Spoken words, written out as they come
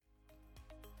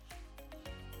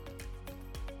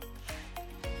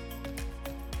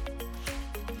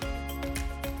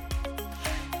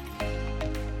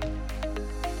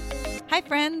Hi,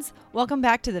 friends. Welcome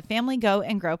back to the Family Go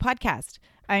and Grow podcast.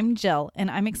 I'm Jill, and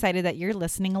I'm excited that you're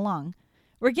listening along.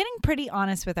 We're getting pretty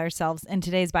honest with ourselves in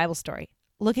today's Bible story,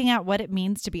 looking at what it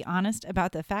means to be honest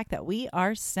about the fact that we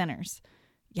are sinners.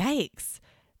 Yikes.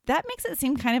 That makes it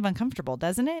seem kind of uncomfortable,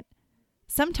 doesn't it?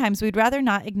 Sometimes we'd rather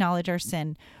not acknowledge our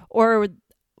sin or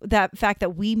that fact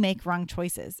that we make wrong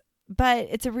choices, but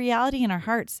it's a reality in our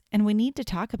hearts, and we need to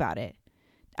talk about it.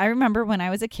 I remember when I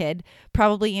was a kid,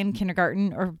 probably in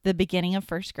kindergarten or the beginning of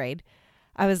first grade,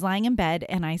 I was lying in bed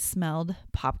and I smelled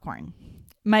popcorn.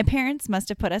 My parents must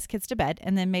have put us kids to bed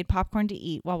and then made popcorn to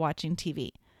eat while watching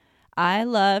TV. I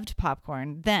loved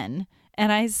popcorn then,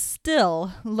 and I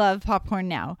still love popcorn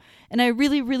now, and I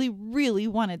really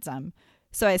wanted some.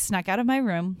 So I snuck out of my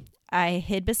room. I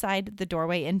hid beside the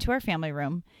doorway into our family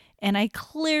room, and I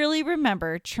clearly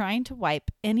remember trying to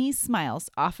wipe any smiles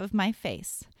off of my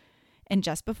face. And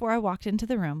just before I walked into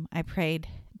the room, I prayed,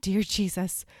 "Dear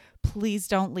Jesus, please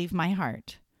don't leave my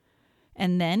heart."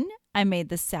 And then I made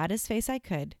the saddest face I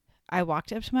could. I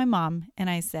walked up to my mom and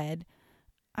I said,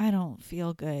 "I don't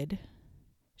feel good."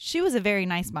 She was a very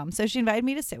nice mom, so she invited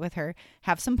me to sit with her,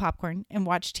 have some popcorn, and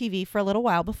watch TV for a little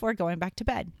while before going back to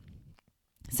bed.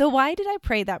 So why did I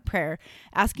pray that prayer,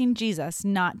 asking Jesus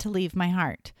not to leave my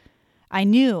heart? I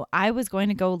knew I was going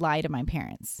to go lie to my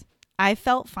parents. I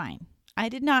felt fine. I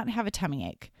did not have a tummy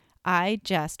ache. I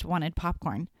just wanted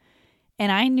popcorn. And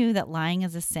I knew that lying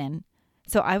is a sin.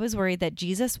 So I was worried that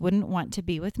Jesus wouldn't want to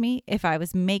be with me if I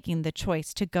was making the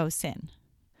choice to go sin.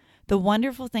 The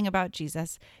wonderful thing about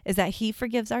Jesus is that he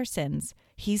forgives our sins.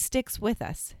 He sticks with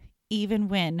us, even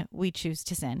when we choose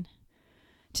to sin.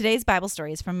 Today's Bible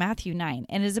story is from Matthew 9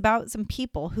 and is about some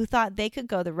people who thought they could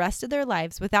go the rest of their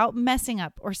lives without messing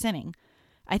up or sinning.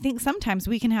 I think sometimes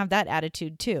we can have that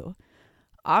attitude too.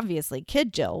 Obviously,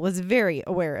 Kid Jill was very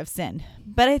aware of sin,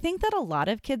 but I think that a lot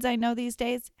of kids I know these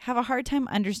days have a hard time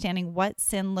understanding what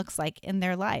sin looks like in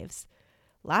their lives.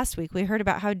 Last week, we heard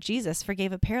about how Jesus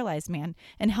forgave a paralyzed man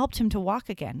and helped him to walk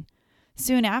again.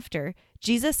 Soon after,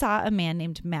 Jesus saw a man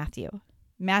named Matthew.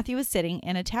 Matthew was sitting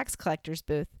in a tax collector's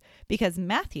booth because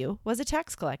Matthew was a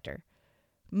tax collector.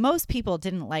 Most people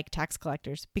didn't like tax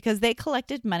collectors because they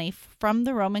collected money from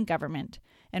the Roman government,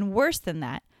 and worse than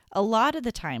that, a lot of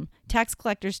the time, tax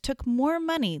collectors took more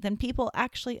money than people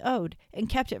actually owed and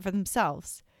kept it for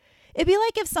themselves. It'd be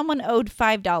like if someone owed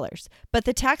 $5, but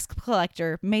the tax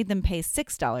collector made them pay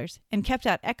 $6 and kept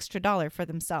that extra dollar for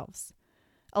themselves.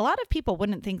 A lot of people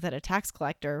wouldn't think that a tax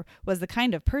collector was the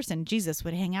kind of person Jesus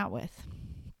would hang out with.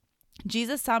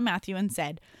 Jesus saw Matthew and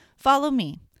said, "Follow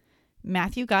me."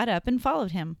 Matthew got up and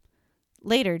followed him.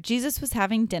 Later, Jesus was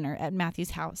having dinner at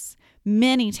Matthew's house.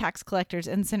 Many tax collectors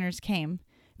and sinners came.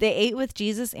 They ate with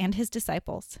Jesus and his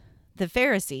disciples. The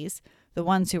Pharisees, the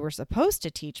ones who were supposed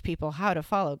to teach people how to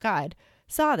follow God,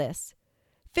 saw this.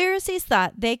 Pharisees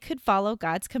thought they could follow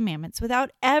God's commandments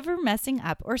without ever messing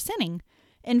up or sinning.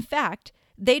 In fact,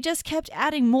 they just kept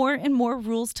adding more and more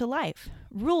rules to life,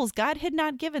 rules God had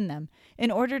not given them,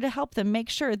 in order to help them make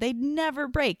sure they'd never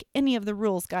break any of the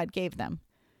rules God gave them.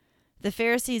 The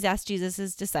Pharisees asked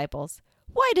Jesus' disciples,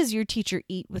 "Why does your teacher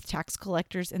eat with tax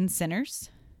collectors and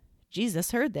sinners?"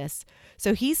 Jesus heard this,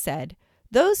 so he said,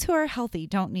 "Those who are healthy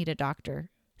don't need a doctor.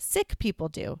 Sick people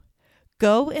do.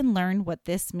 Go and learn what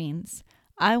this means.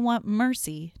 I want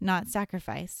mercy, not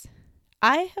sacrifice.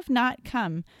 I have not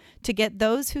come to get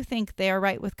those who think they are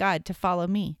right with God to follow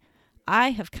me.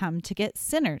 I have come to get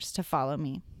sinners to follow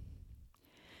me."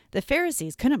 The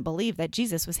Pharisees couldn't believe that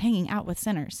Jesus was hanging out with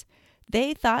sinners.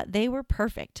 They thought they were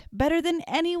perfect, better than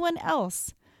anyone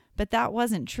else. But that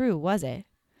wasn't true, was it?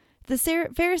 The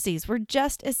Pharisees were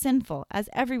just as sinful as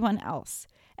everyone else.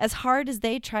 As hard as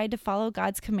they tried to follow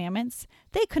God's commandments,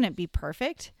 they couldn't be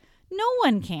perfect. No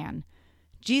one can.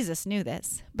 Jesus knew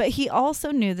this, but he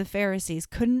also knew the Pharisees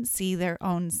couldn't see their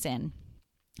own sin.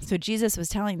 So Jesus was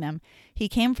telling them he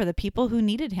came for the people who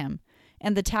needed him,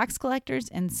 and the tax collectors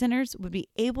and sinners would be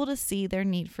able to see their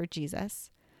need for Jesus.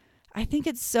 I think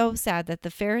it's so sad that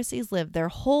the Pharisees lived their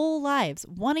whole lives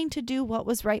wanting to do what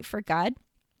was right for God,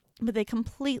 but they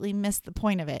completely missed the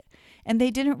point of it, and they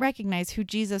didn't recognize who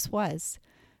Jesus was.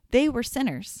 They were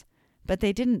sinners, but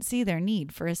they didn't see their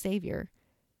need for a Savior.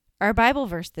 Our Bible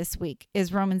verse this week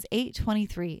is Romans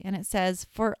 8:23, and it says,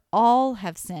 "For all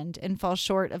have sinned and fall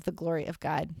short of the glory of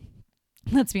God."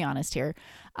 Let's be honest here.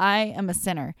 I am a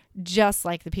sinner, just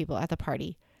like the people at the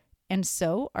party, and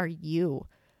so are you.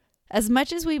 As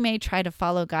much as we may try to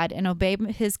follow God and obey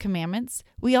his commandments,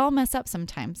 we all mess up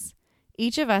sometimes.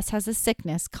 Each of us has a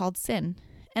sickness called sin,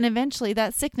 and eventually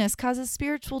that sickness causes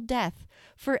spiritual death,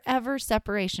 forever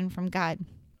separation from God.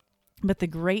 But the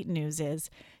great news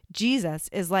is Jesus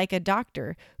is like a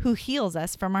doctor who heals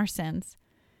us from our sins.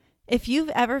 If you've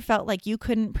ever felt like you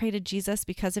couldn't pray to Jesus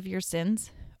because of your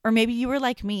sins, or maybe you were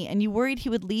like me and you worried he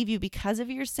would leave you because of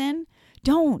your sin,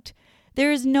 don't.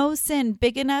 There is no sin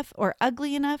big enough or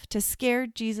ugly enough to scare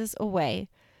Jesus away.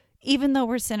 Even though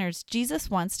we're sinners, Jesus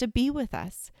wants to be with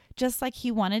us, just like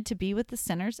he wanted to be with the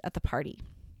sinners at the party.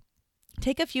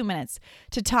 Take a few minutes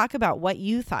to talk about what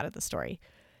you thought of the story.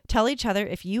 Tell each other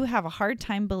if you have a hard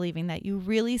time believing that you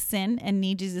really sin and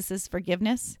need Jesus'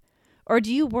 forgiveness, or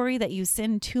do you worry that you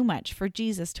sin too much for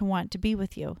Jesus to want to be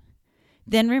with you?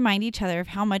 Then remind each other of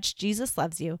how much Jesus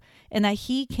loves you and that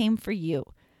he came for you.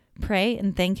 Pray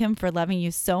and thank him for loving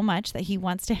you so much that he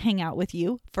wants to hang out with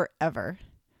you forever.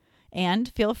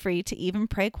 And feel free to even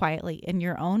pray quietly in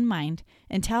your own mind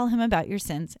and tell him about your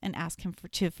sins and ask him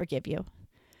to forgive you.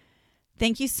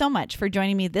 Thank you so much for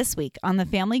joining me this week on the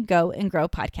Family Go and Grow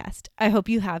podcast. I hope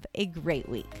you have a great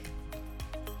week.